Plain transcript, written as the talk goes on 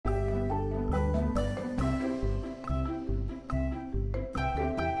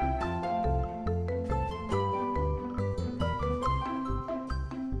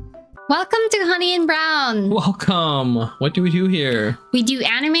Welcome to Honey and Brown. Welcome. What do we do here? We do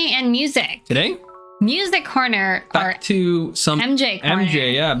anime and music. Today? Music corner. Back to some MJ corner.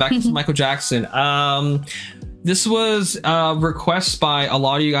 MJ, yeah, back to some Michael Jackson. This was a request by a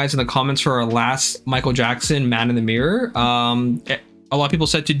lot of you guys in the comments for our last Michael Jackson Man in the Mirror. A lot of people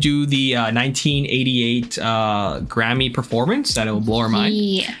said to do the 1988 Grammy performance, that it will blow our mind.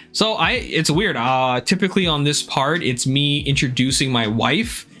 Yeah. So it's weird. Typically on this part, it's me introducing my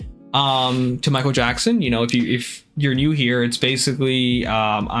wife to Michael Jackson. You know, if you're new here, it's basically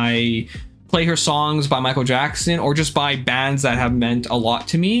I play her songs by Michael Jackson or just by bands that have meant a lot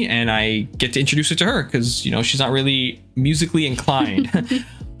to me, and I get to introduce it to her because, you know, she's not really musically inclined.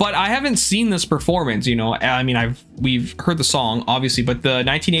 But I haven't seen this performance, you know. I mean, we've heard the song obviously, but the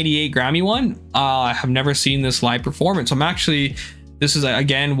 1988 Grammy one, I have never seen this live performance. I'm actually, this is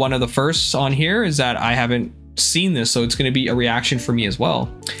again one of the firsts on here is that I haven't seen this, so it's going to be a reaction for me as well.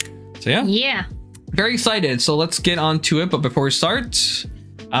 So yeah, very excited. So let's get on to it. But before we start,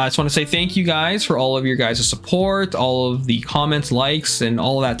 I just want to say thank you guys for all of your guys' support, all of the comments, likes, and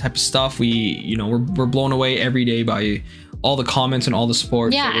all of that type of stuff. We're blown away every day by all the comments and all the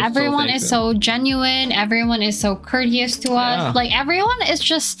support. Yeah, so everyone is so genuine. Everyone is so courteous to us. Like, everyone is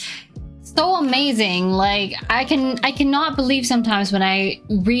just so amazing. Like, I cannot believe sometimes when I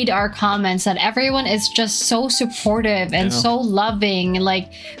read our comments that everyone is just so supportive and so loving.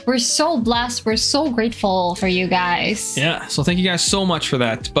 Like, we're so blessed. We're so grateful for you guys. Yeah, so thank you guys so much for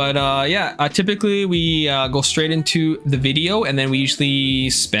that. But typically we go straight into the video, and then we usually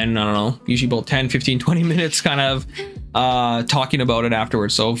spend, I don't know, usually about 10, 15, 20 minutes kind of talking about it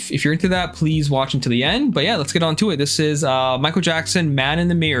afterwards. So if you're into that, please watch until the end. But yeah, let's get on to it. This is Michael Jackson, Man in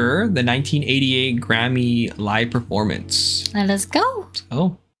the Mirror, the 1988 Grammy live performance. Let's go.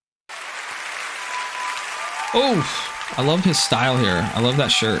 Oh, I love his style here. I love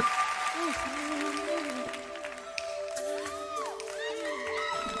that shirt.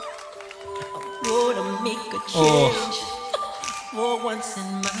 For once in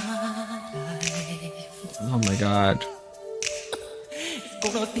my life. Oh my God.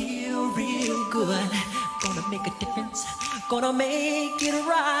 It's gonna feel real good. Gonna make a difference. Gonna make it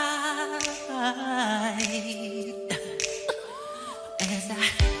right. As I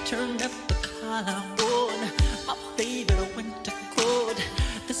turn up the collar on my favorite winter coat,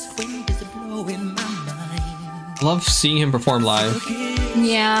 this wind is blowing my mind. Love seeing him perform live.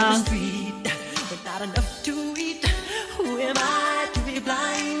 Yeah. Without enough to eat, who am I to be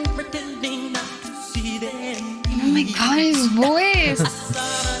blind, pretending not to see them? Oh my God, his voice.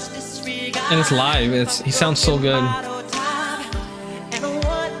 And it's live. He sounds so good.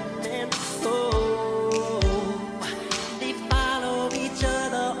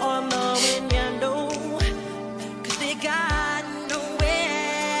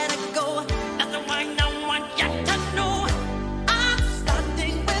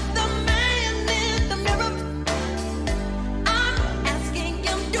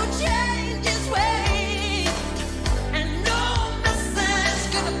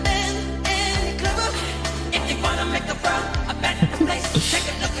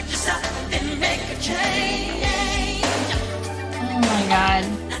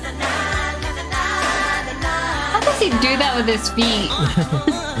 How does he do that with his feet?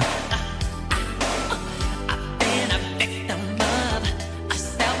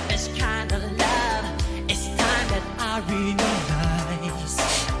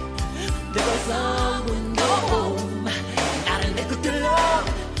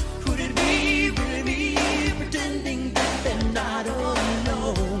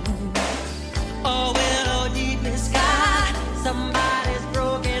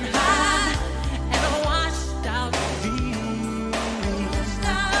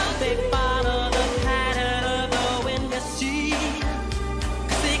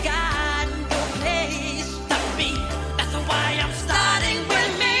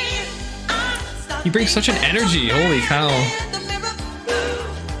 He brings such an energy. Holy cow.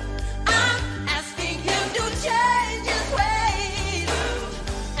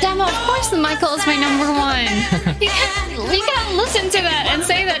 Damn, of course Michael is my number one. You can't listen to that and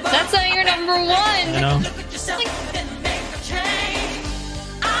say that that's not your number one. I know. Like,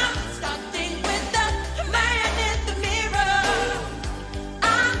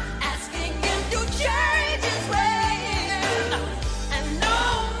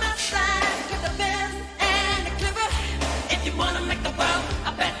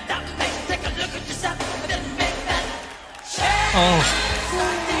 oh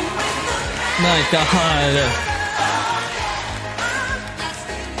my God.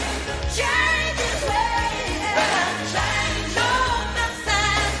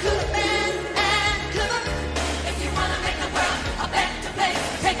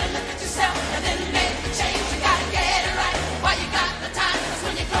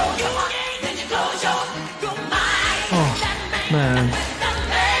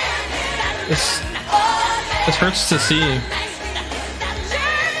 hurts to see.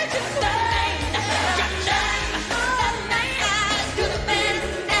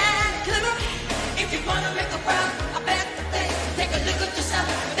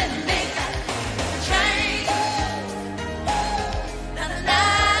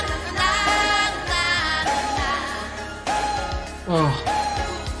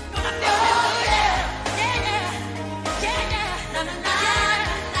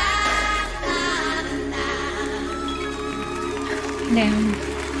 Damn.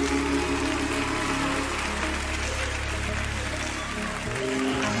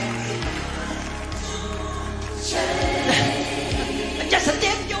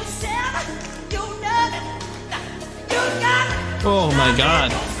 Oh my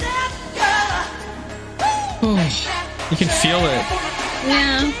God. Oh, you can feel it.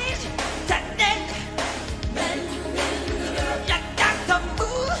 Yeah.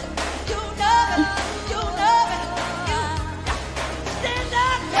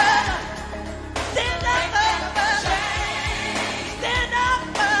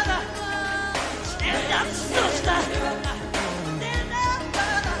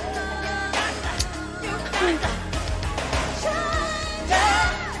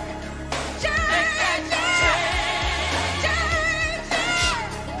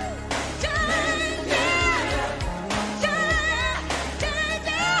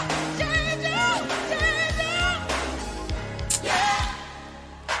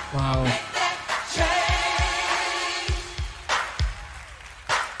 Wow.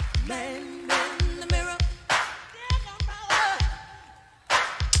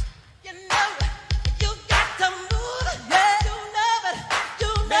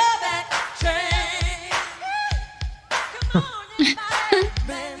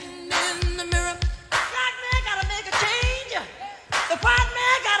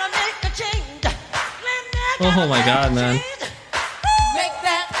 Oh my God, man.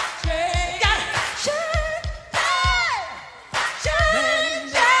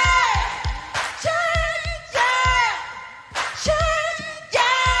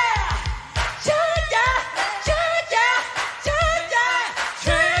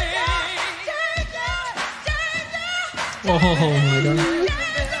 Oh my God.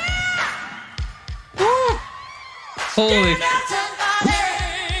 Holy.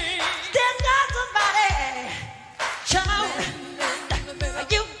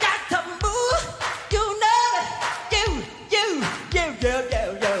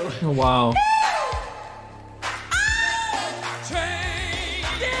 Oh, wow.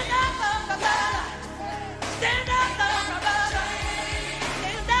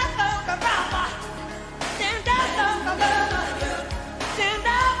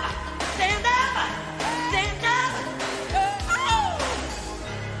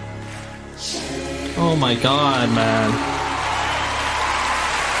 Oh my God, man.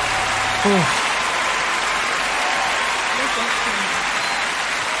 Oh.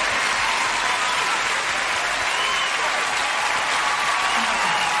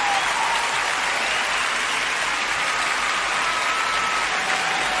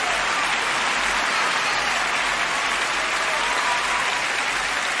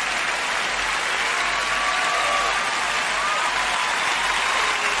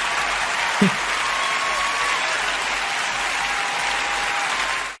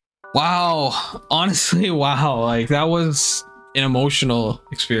 Wow, honestly, wow, like that was an emotional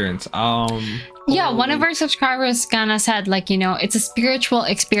experience. Yeah, one of our subscribers kind of said, like, you know, it's a spiritual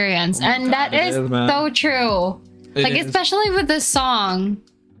experience, and that is so true. Like, especially with this song.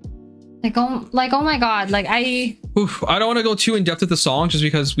 Like, oh my God, like I don't want to go too in depth with the song just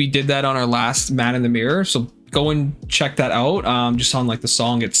because we did that on our last Man in the Mirror, so go and check that out, just on like the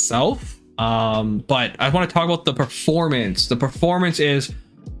song itself. But I want to talk about the performance. The performance is,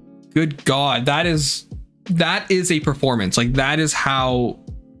 good God, that is a performance. Like, that is how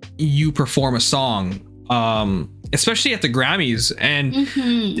you perform a song, especially at the Grammys. And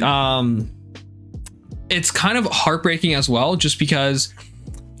it's kind of heartbreaking as well, just because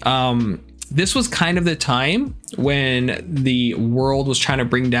this was kind of the time when the world was trying to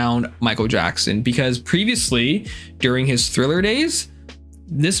bring down Michael Jackson, because previously, during his Thriller days,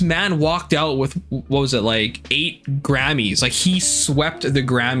 this man walked out with, what was it, like 8 Grammys. Like, he swept the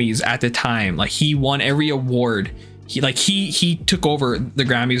Grammys at the time. Like, he won every award. He took over the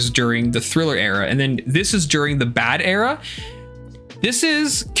Grammys during the Thriller era, and then this is during the Bad era. This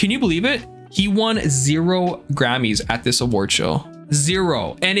is, can you believe it? He won 0 Grammys at this award show.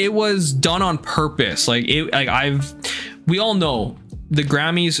 0, and it was done on purpose. We all know the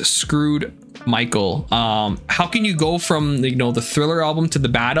Grammys screwed Michael. How can you go from, you know, the Thriller album to the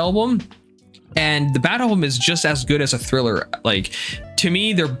Bad album? And the Bad album is just as good as a Thriller. Like, to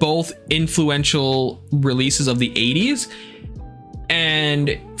me, they're both influential releases of the 80s.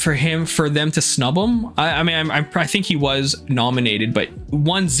 And for them to snub him, I think he was nominated, but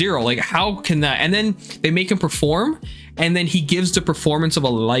 1-0, like, how can that? And then they make him perform, and then he gives the performance of a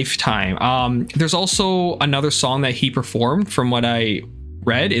lifetime. There's also another song that he performed from what I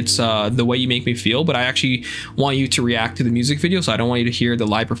read. It's The Way You Make Me Feel, but I actually want you to react to the music video, so I don't want you to hear the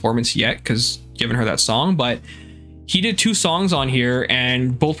live performance yet, because you haven't heard that song. But he did 2 songs on here,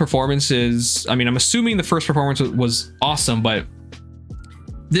 and both performances, I mean, I'm assuming the first performance was awesome, but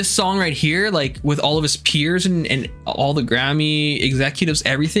this song right here, like, with all of his peers and all the Grammy executives,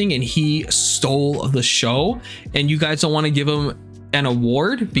 everything, and he stole the show, and you guys don't want to give him an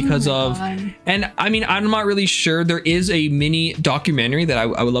award because and I mean, I'm not really sure. There is a mini documentary that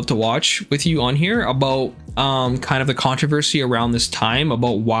I would love to watch with you on here about kind of the controversy around this time,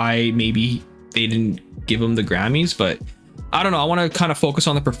 about why maybe they didn't give him the Grammys, but I don't know. I want to kind of focus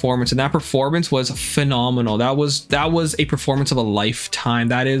on the performance, and that performance was phenomenal. That was a performance of a lifetime.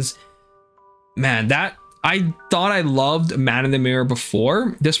 That is, man, that I thought I loved Man in the Mirror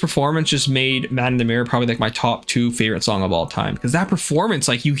before. This performance just made Man in the Mirror probably like my top 2 favorite song of all time, because that performance,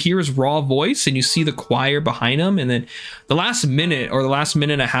 like, you hear his raw voice and you see the choir behind him, and then the last minute or the last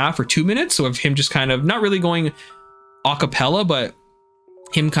minute and a half or 2 minutes of him just kind of not really going a cappella, but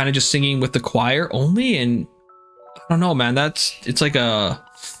him kind of just singing with the choir only. And I don't know, man, it's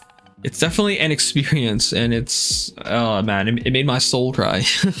definitely an experience, and it's, oh man, it made my soul cry.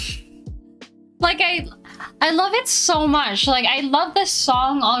 Like, I love it so much. Like, I love this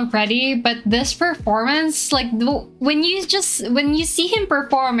song already, but this performance, like, when you see him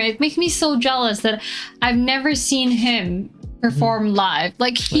perform, it makes me so jealous that I've never seen him perform live.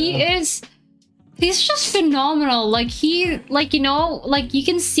 Like, he's just phenomenal. Like, you know, like, you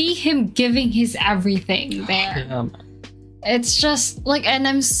can see him giving his everything there. Yeah. It's just like, and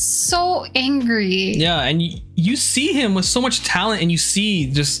I'm so angry. Yeah, and you see him with so much talent, and you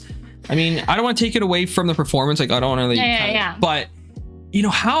see just, I mean, I don't want to take it away from the performance. Like, I don't want to, but you know,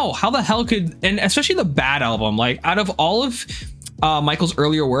 how the hell could, and especially the Bad album, like, out of all of Michael's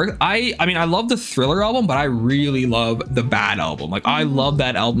earlier work, I mean, I love the Thriller album, but I really love the Bad album. Like, I love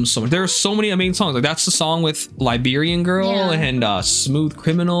that album so much. There are so many amazing songs. Like, that's the song with Liberian Girl and Smooth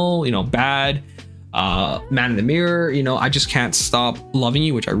Criminal, you know, Bad, Man in the Mirror, you know, I Just Can't Stop Loving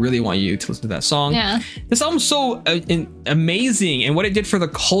You, which I really want you to listen to that song. Yeah, this album's so amazing, and what it did for the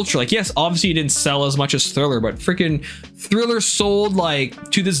culture. Like, yes, obviously it didn't sell as much as Thriller, but freaking Thriller sold,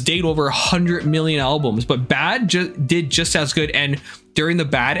 like, to this date over 100 million albums, but Bad did just as good. And during the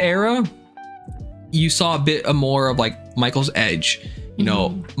Bad era, you saw a bit more of, like, Michael's edge. You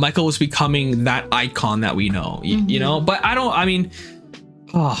know, Michael was becoming that icon that we know, you know. But I mean,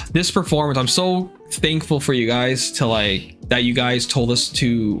 this performance, I'm so thankful for you guys to, like, that you guys told us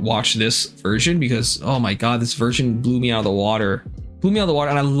to watch this version, because oh my god, this version blew me out of the water. And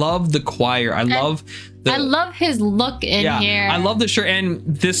I love the choir. I love his look in here. I love the shirt, and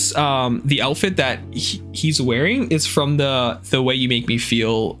this the outfit that he's wearing is from the Way You Make Me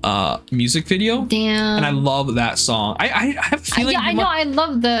Feel music video. Damn. And I love that song. I have a feeling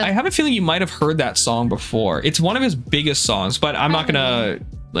I have a feeling you might have heard that song before. It's one of his biggest songs, but I'm not gonna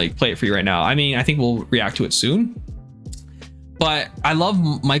like play it for you right now. I mean, I think we'll react to it soon. But I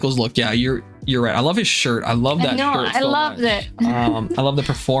love Michael's look. Yeah, you're right. I love his shirt. I love that shirt. I loved it. I love the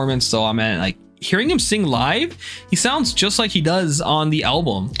performance though. I mean, like, hearing him sing live, he sounds just like he does on the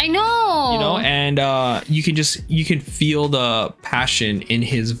album. I know. You know, and you can feel the passion in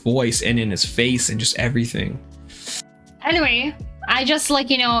his voice and in his face and just everything. Anyway, I just, like,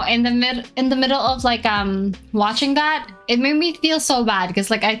 you know, in the middle of, like, watching that, it made me feel so bad,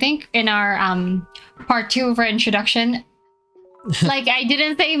 because, like, I think in our part 2 of our introduction, like, I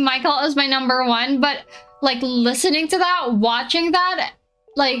didn't say Michael is my #1, but, like, listening to that, watching that,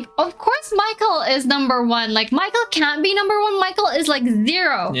 like, of course Michael is #1. Like, Michael can't be #1. Michael is, like,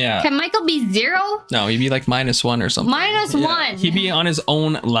 0. Yeah. Can Michael be 0? No, he'd be like -1 or something. -1. He'd be on his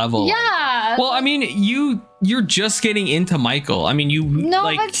own level. Yeah. Well, I mean, you're just getting into Michael. I mean, no,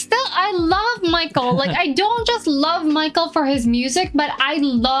 like, but still, I love Michael. Like, I don't just love Michael for his music, but I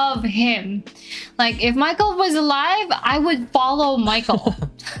love him. Like, if Michael was alive, I would follow Michael.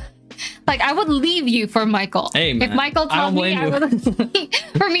 Like, I would leave you for Michael. Hey, man, if Michael told me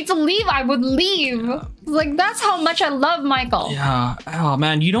for me to leave, I would leave. Like, that's how much I love Michael. Yeah. Oh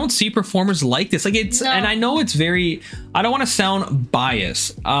man, you don't see performers like this. Like, it's, and I know it's very, I don't want to sound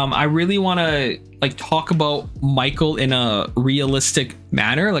biased. I really want to, like, talk about Michael in a realistic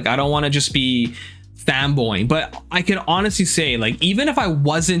manner. Like, I don't want to just be fanboying, but I can honestly say, like, even if I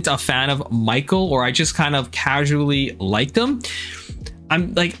wasn't a fan of Michael, or I just kind of casually liked him,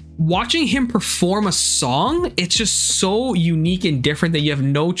 I'm like, watching him perform a song, it's just so unique and different that you have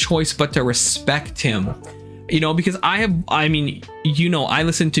no choice but to respect him, you know, because I mean, you know, I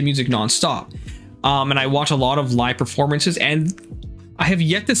listen to music nonstop, and I watch a lot of live performances, and I have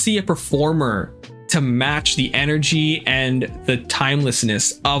yet to see a performer to match the energy and the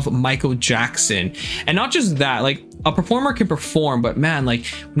timelessness of Michael Jackson. And not just that, like, a performer can perform, but man, like,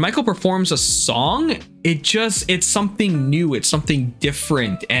 when Michael performs a song, it's something new, it's something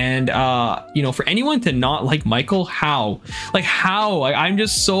different. And you know, for anyone to not like Michael, how like I'm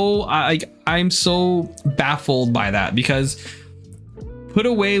just so I'm so baffled by that, because put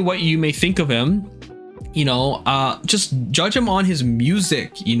away what you may think of him, you know, just judge him on his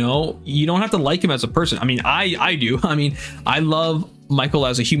music. You know, you don't have to like him as a person. I mean, I do. I mean, I love Michael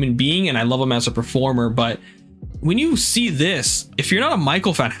as a human being, and I love him as a performer, but when you see this, if you're not a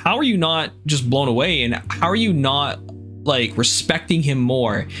Michael fan, how are you not just blown away, and how are you not like respecting him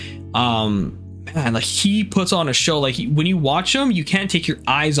more? Man, like, he puts on a show. Like, when you watch him, you can't take your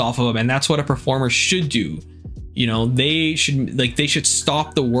eyes off of him, and that's what a performer should do. You know, they should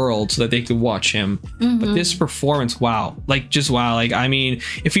stop the world so that they could watch him. But this performance, wow, like, just wow. Like, I mean,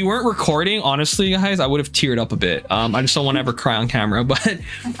 if we weren't recording, honestly, guys, I would have teared up a bit. I just don't want to ever cry on camera, but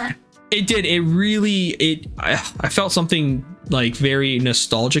I felt something like very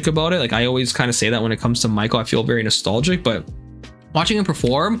nostalgic about it. Like, I always kind of say that when it comes to Michael, I feel very nostalgic, but watching him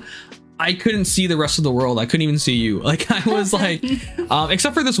perform, I couldn't see the rest of the world. I couldn't even see you. Like, I was like,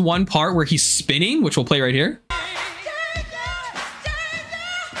 except for this one part where he's spinning, which we'll play right here.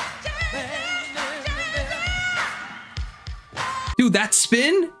 Dude, that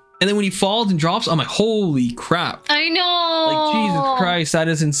spin, and then when he falls and drops, I'm like, holy crap. I know. Like, Jesus Christ, that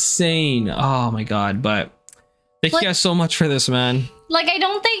is insane. Oh my God. But thank you guys so much for this, man. Like, I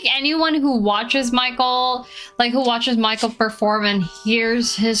don't think anyone who watches Michael, perform and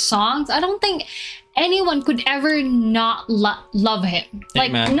hears his songs, I don't think anyone could ever not love him.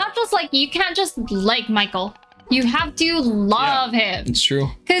 Like, not just like, you can't just like Michael. You have to love him. It's true.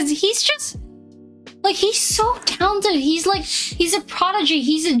 Because he's just, like, he's so talented. He's like, he's a prodigy.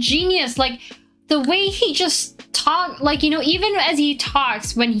 He's a genius. Like, the way he just talks, like, you know, even as he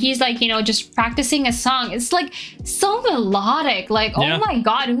talks, when he's like, you know, just practicing a song, it's like so melodic. Like, oh my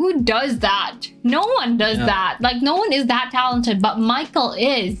God, who does that? No one does that. Like, no one is that talented, but Michael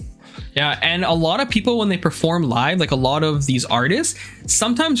is. Yeah, and a lot of people, when they perform live, like a lot of these artists,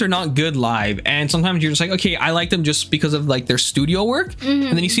 sometimes they're not good live, and sometimes you're just like, okay, I like them just because of like their studio work, and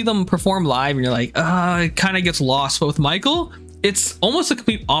then you see them perform live and you're like, it kind of gets lost. But with Michael, it's almost the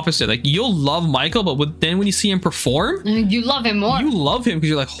complete opposite. Like, you'll love Michael, but then when you see him perform, you love him more. You love him because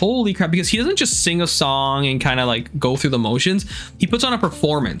you're like, holy crap, because he doesn't just sing a song and kind of like go through the motions. He puts on a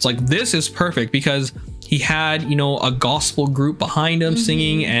performance. Like, this is perfect because he had, you know, a gospel group behind him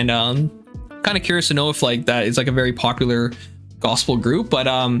singing, and kind of curious to know if like that is like a very popular gospel group, but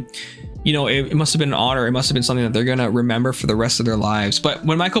you know, it must have been an honor. It must have been something that they're gonna remember for the rest of their lives. But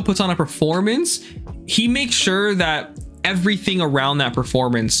when Michael puts on a performance, he makes sure that everything around that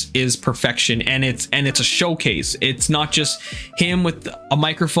performance is perfection, and it's a showcase. It's not just him with a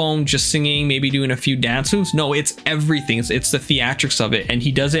microphone just singing, maybe doing a few dance moves. No, it's everything. It's the theatrics of it, and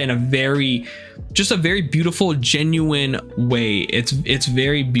he does it in a very beautiful, genuine way. It's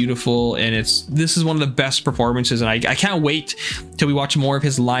very beautiful, and this is one of the best performances, and I can't wait till we watch more of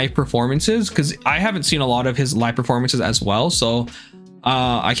his live performances, because I haven't seen a lot of his live performances as well. So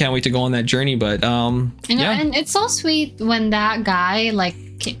I can't wait to go on that journey. But and it's so sweet when that guy like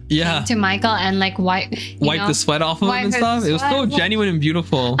came to Michael and like wipe the sweat off of him and stuff. It was so genuine and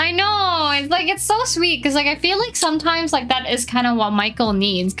beautiful. I know, it's like, it's so sweet, because like I feel like sometimes like that is kind of what Michael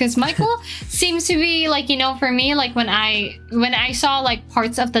needs, because Michael seems to be like, you know, for me, like when I saw like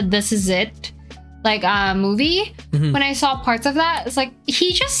parts of the This Is It like movie, when I saw parts of that, it's like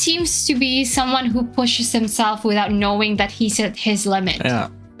he just seems to be someone who pushes himself without knowing that he's at his limit. Yeah,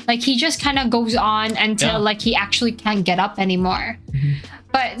 like he just kind of goes on until like he actually can't get up anymore.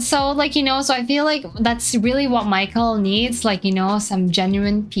 But so like, you know, so I feel like that's really what Michael needs, like, you know, some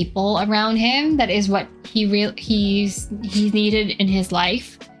genuine people around him. That is what he's needed in his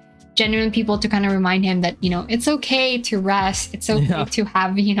life. Genuine people to kind of remind him that, you know, it's okay to rest. It's okay to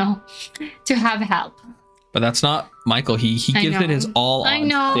have, you know, to have help. But that's not Michael. He gives it his all on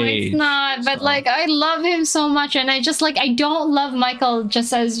stage. It's not. But like, I love him so much, and I just like, I don't love Michael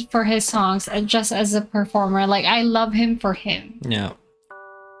just as for his songs, just as a performer. Like, I love him for him. Yeah.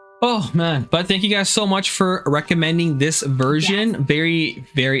 Oh man, but thank you guys so much for recommending this version. Yes.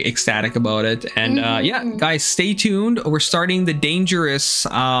 Very ecstatic about it. And yeah, guys, stay tuned. We're starting the Dangerous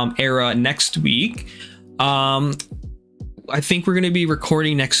era next week. I think we're going to be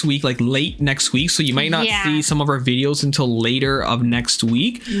recording next week, like late next week, so you might not see some of our videos until later of next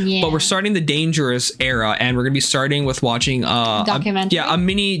week. But we're starting the Dangerous era, and we're going to be starting with watching a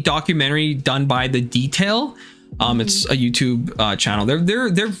mini documentary done by The Detail. It's a YouTube channel.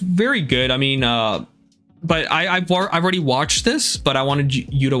 They're very good. I mean, but I've already watched this, but I wanted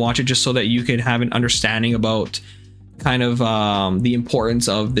you to watch it just so that you could have an understanding about kind of the importance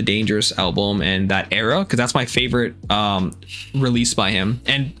of the Dangerous album and that era, because that's my favorite release by him,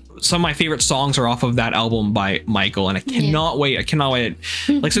 and some of my favorite songs are off of that album by Michael, and I cannot wait.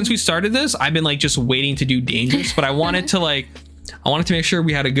 Like, since we started this, I've been like just waiting to do Dangerous, but I wanted to make sure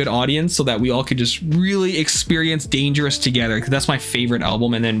we had a good audience so that we all could just really experience Dangerous together, because that's my favorite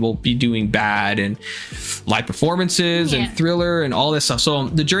album. And then we'll be doing Bad and live performances and Thriller and all this stuff. So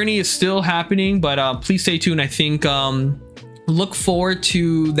the journey is still happening, but please stay tuned. I think look forward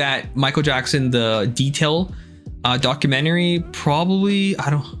to that Michael Jackson The Detail documentary, probably, I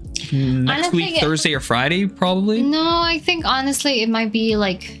don't know, next week, Thursday or Friday, probably. No, I think honestly it might be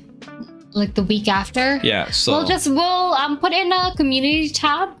like the week after. So we'll put in a community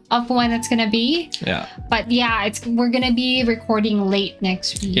tab of when it's gonna be. But we're gonna be recording late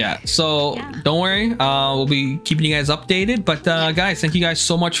next week. So don't worry, we'll be keeping you guys updated. But guys, thank you guys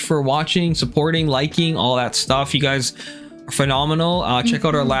so much for watching, supporting, liking, all that stuff. You guys are phenomenal. Check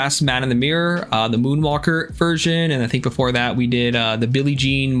out our last Man in the Mirror, the Moonwalker version, and I think before that we did the Billie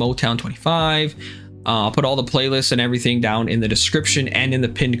Jean Motown 25. I'll put all the playlists and everything down in the description and in the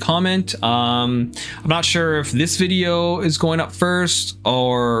pinned comment. I'm not sure if this video is going up first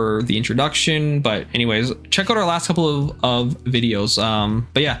or the introduction, but anyways, check out our last couple of videos.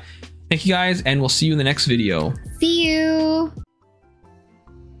 But yeah, thank you guys, and we'll see you in the next video. See you.